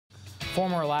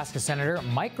Former Alaska Senator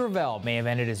Mike Gravel may have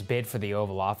ended his bid for the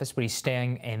Oval Office, but he's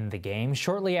staying in the game.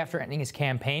 Shortly after ending his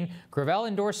campaign, Gravel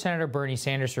endorsed Senator Bernie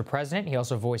Sanders for president. He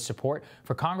also voiced support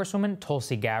for Congresswoman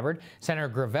Tulsi Gabbard. Senator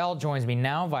Gravel joins me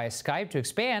now via Skype to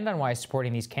expand on why he's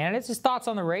supporting these candidates, his thoughts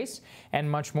on the race,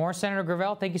 and much more. Senator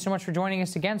Gravel, thank you so much for joining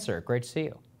us again, sir. Great to see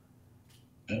you.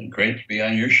 Great to be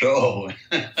on your show.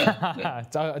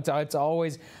 It's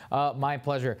always my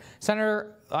pleasure.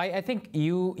 Senator, I think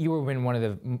you have been one of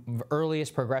the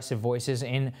earliest progressive voices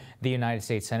in the United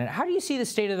States Senate. How do you see the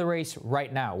state of the race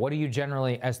right now? What are you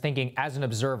generally thinking as an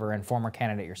observer and former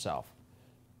candidate yourself?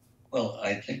 Well,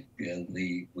 I think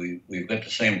we've got the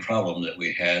same problem that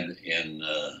we had in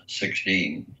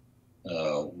 16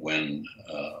 when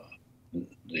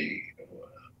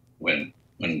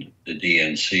the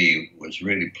DNC was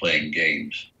really playing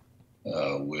games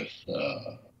with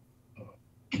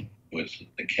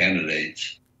the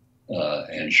candidates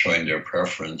and showing their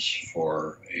preference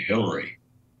for Hillary.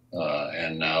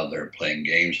 And now they're playing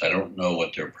games. I don't know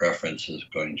what their preference is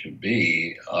going to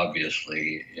be.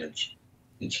 Obviously, it's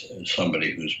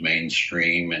somebody who's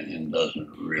mainstream and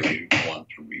doesn't really want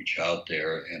to reach out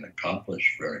there and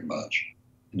accomplish very much.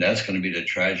 And that's going to be the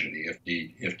tragedy.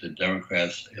 If the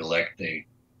Democrats elect a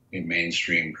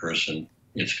mainstream person,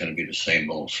 it's going to be the same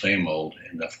old, same old.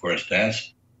 And of course,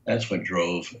 that's what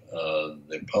drove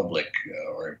the public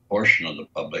or a portion of the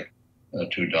public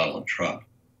to Donald Trump.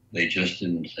 They just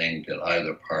didn't think that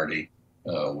either party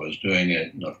was doing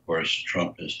it. And of course,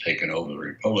 Trump has taken over the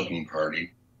Republican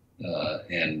Party.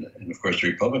 And of course,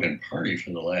 the Republican Party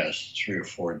for the last 3 or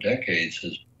 4 decades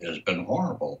has been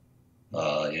horrible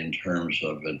in terms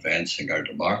of advancing our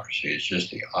democracy. It's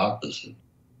just the opposite.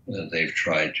 They've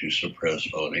tried to suppress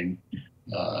voting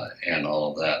and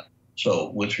all of that.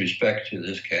 So with respect to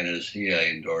this candidacy, I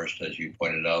endorsed, as you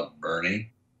pointed out,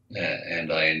 Bernie,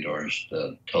 and I endorsed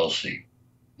Tulsi.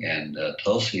 And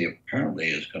Tulsi apparently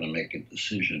is going to make a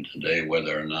decision today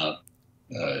whether or not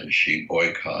she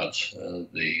boycotts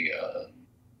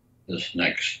this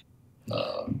next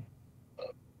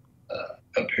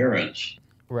appearance.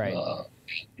 Right.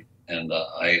 And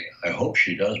I hope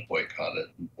she does boycott it,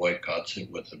 and boycotts it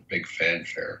with a big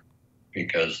fanfare,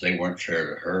 because they weren't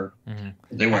fair to her. Mm-hmm.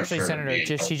 They weren't Actually, fair Senator,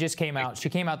 to me. she just came out. She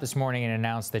came out this morning and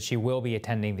announced that she will be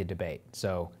attending the debate.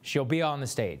 So she'll be on the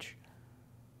stage.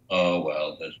 Oh,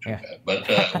 well, that's too bad. But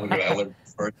I would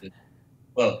prefer to.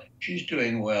 Well, she's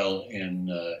doing well in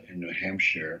New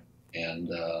Hampshire, and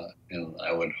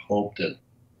I would hope that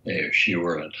if she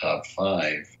were in the top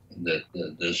 5, that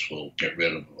this will get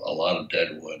rid of a lot of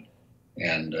deadwood,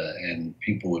 and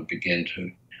people would begin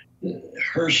to.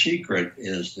 Her secret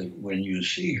is that when you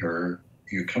see her,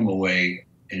 you come away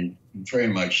and very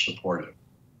much supportive,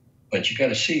 but you got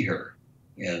to see her,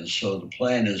 and so the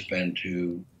plan has been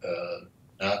to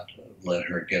not let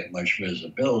her get much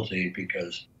visibility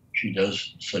because she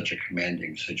does such a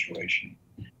commanding situation.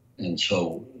 And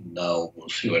so now we'll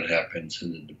see what happens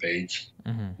in the debates.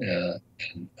 Mm-hmm.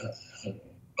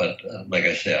 But like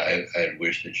I said, I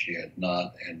wish that she had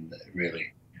not, and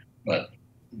really, but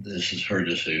this is her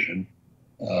decision.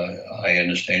 I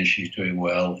understand she's doing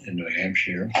well in New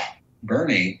Hampshire.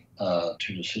 Bernie,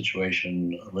 to the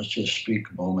situation, let's just speak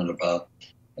a moment about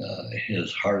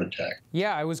his heart attack.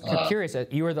 Yeah, I was curious.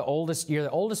 You're the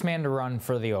oldest man to run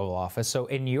for the Oval Office. So,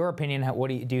 in your opinion, what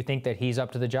do you think that he's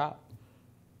up to the job?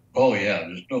 Oh yeah,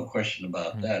 there's no question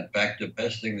about that. In fact, the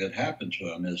best thing that happened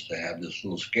to him is to have this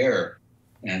little scare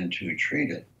and to treat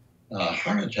it.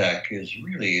 Heart attack is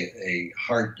really a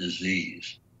heart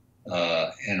disease,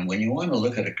 and when you want to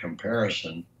look at a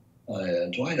comparison,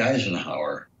 Dwight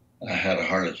Eisenhower had a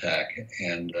heart attack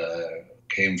and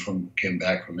came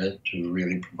back from it to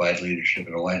really provide leadership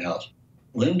in the White House.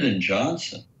 Lyndon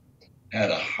Johnson had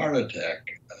a heart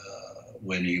attack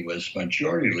when he was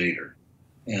majority leader,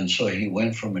 and so he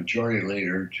went from majority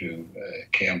leader to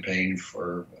campaign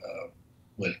for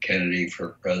with Kennedy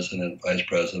for president, vice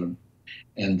president,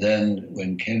 and then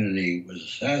when Kennedy was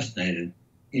assassinated,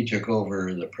 he took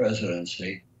over the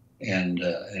presidency and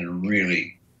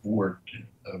really worked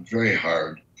very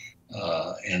hard,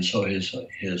 and so his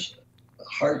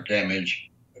heart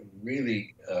damage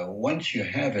really, once you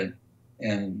have it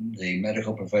and the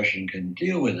medical profession can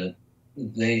deal with it,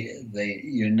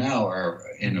 you now are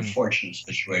in a fortunate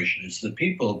situation. It's the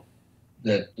people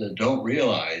that don't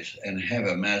realize and have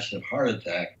a massive heart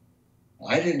attack.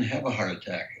 I didn't have a heart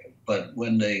attack, but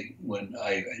when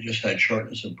I just had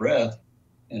shortness of breath,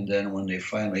 and then when they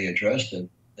finally addressed it,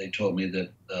 they told me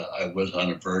that I was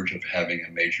on the verge of having a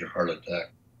major heart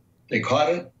attack. They caught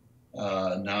it.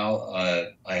 Now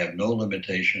I have no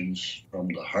limitations from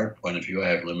the heart point of view. I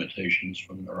have limitations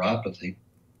from neuropathy.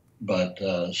 But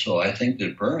so I think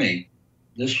that Bernie,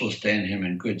 this will stand him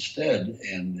in good stead,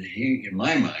 and he, in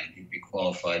my mind, he'd be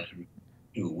qualified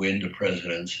to win the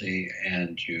presidency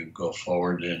and to go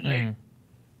forward in a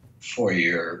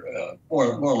four-year,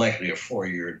 more likely a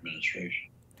four-year administration.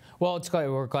 Well,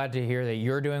 we're glad to hear that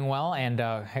you're doing well, and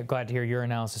glad to hear your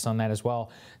analysis on that as well.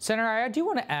 Senator, I do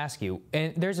want to ask you,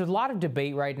 and there's a lot of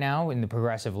debate right now in the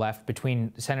progressive left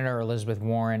between Senator Elizabeth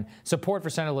Warren, support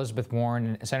for Senator Elizabeth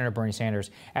Warren and Senator Bernie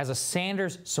Sanders. As a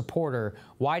Sanders supporter,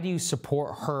 why do you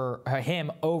support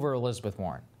him over Elizabeth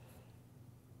Warren?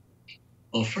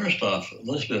 Well, first off,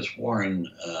 Elizabeth Warren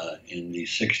in the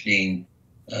 16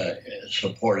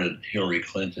 supported Hillary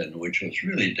Clinton, which was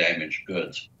really damaged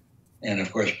goods. And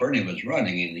of course, Bernie was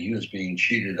running, and he was being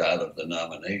cheated out of the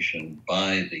nomination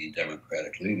by the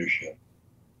Democratic leadership.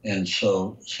 And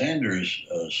so Sanders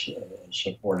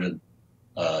supported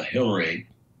Hillary,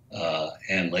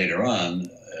 and later on,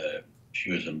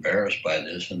 she was embarrassed by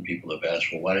this, and people have asked,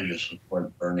 well, why did you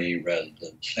support Bernie rather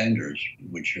than Sanders,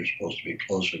 which you're supposed to be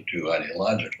closer to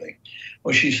ideologically?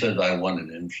 Well, she said, I wanted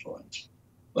influence.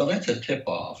 Well, that's a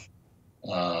tip-off.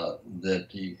 That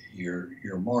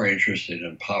you're more interested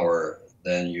in power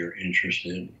than you're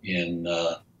interested in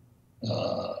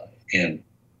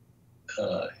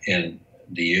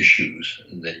the issues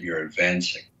that you're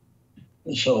advancing.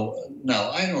 So now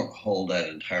I don't hold that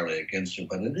entirely against her,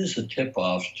 but it is a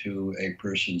tip-off to a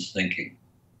person's thinking.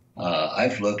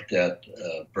 I've looked at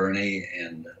Bernie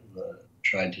and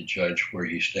tried to judge where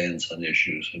he stands on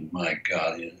issues, and my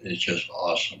God, it's just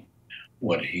awesome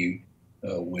what he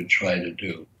would try to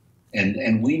do.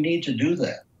 And we need to do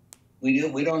that.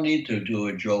 We don't need to do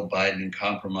a Joe Biden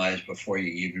compromise before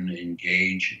you even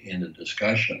engage in a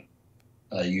discussion.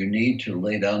 You need to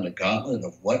lay down the gauntlet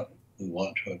of what we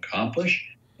want to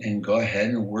accomplish and go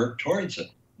ahead and work towards it.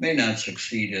 May not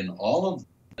succeed in all of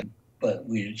them, but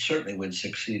we certainly would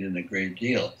succeed in a great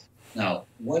deal. Now,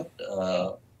 with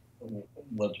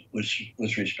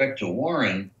respect to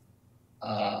Warren,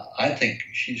 I think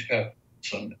she's got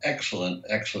some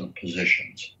excellent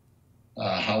positions.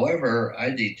 However, I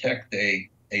detect a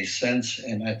sense,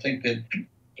 and I think that the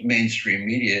mainstream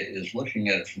media is looking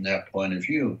at it from that point of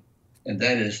view, and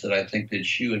that is that I think that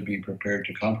she would be prepared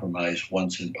to compromise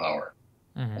once in power.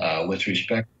 With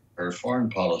respect to her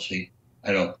foreign policy,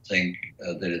 I don't think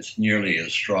that it's nearly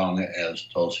as strong as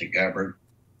Tulsi Gabbard.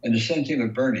 And the same thing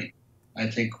with Bernie. I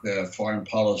think foreign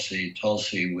policy,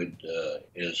 Tulsi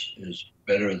is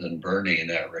better than Bernie in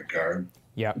that regard.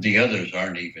 Yeah. The others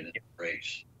aren't even in the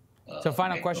race. So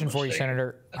final question for you,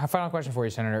 Senator.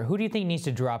 Who do you think needs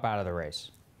to drop out of the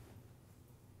race?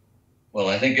 Well,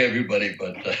 I think everybody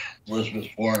but Elizabeth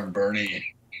Warren,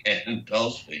 Bernie, and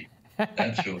Tulsi.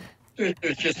 That's who.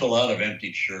 There's just a lot of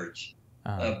empty shirts.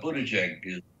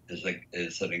 Buttigieg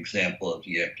is an example of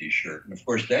the empty shirt. And of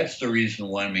course, that's the reason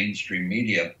why mainstream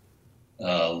media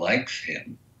likes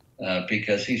him,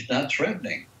 because he's not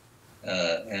threatening.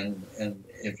 And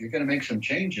if you're going to make some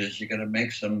changes, you're going to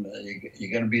make some.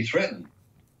 You're going to be threatened.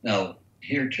 Now,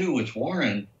 here too with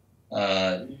Warren,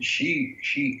 her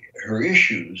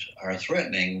issues are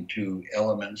threatening to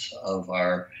elements of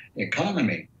our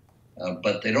economy,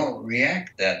 but they don't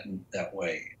react that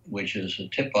way, which is a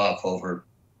tip-off over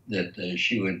that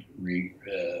she would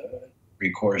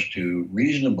recourse to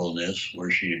reasonableness were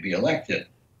she to be elected.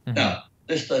 Now,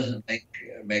 this doesn't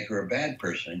make her a bad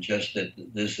person. Just that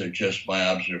these are just my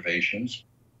observations,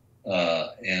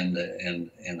 and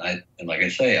like I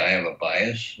say, I have a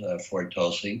bias for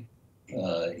Tulsi,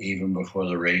 even before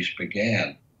the race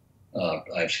began.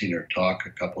 I've seen her talk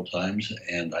a couple times,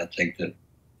 and I think that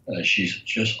she's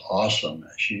just awesome.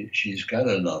 She's got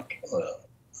an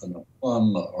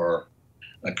aplomb or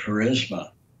a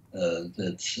charisma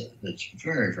that's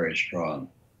very, very strong.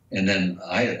 And then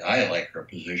I like her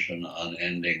position on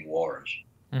ending wars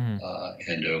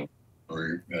and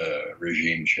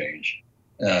regime change.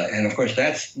 And of course,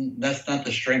 that's not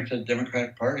the strength of the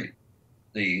Democratic Party.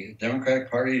 The Democratic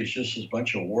Party is just as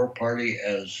much a war party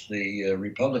as the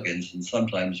Republicans, and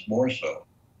sometimes more so.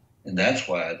 And that's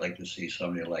why I'd like to see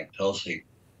somebody like Tulsi.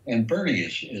 And Bernie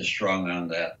is strong on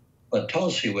that. But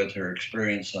Tulsi, with her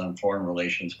experience on Foreign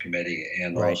Relations Committee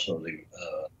and also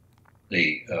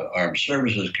the Armed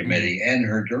Services Committee, and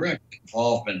her direct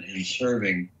involvement in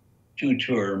serving two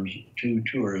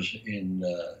tours in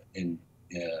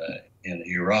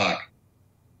Iraq,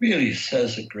 really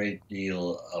says a great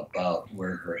deal about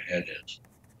where her head is.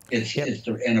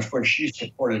 And of course, she's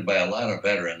supported by a lot of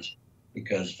veterans,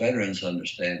 because veterans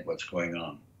understand what's going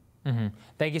on.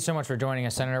 Thank you so much for joining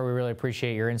us, Senator. We really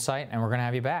appreciate your insight, and we're going to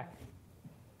have you back.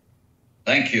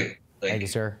 Thank you. Thank you,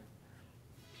 sir.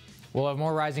 We'll have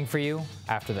more Rising for you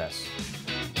after this.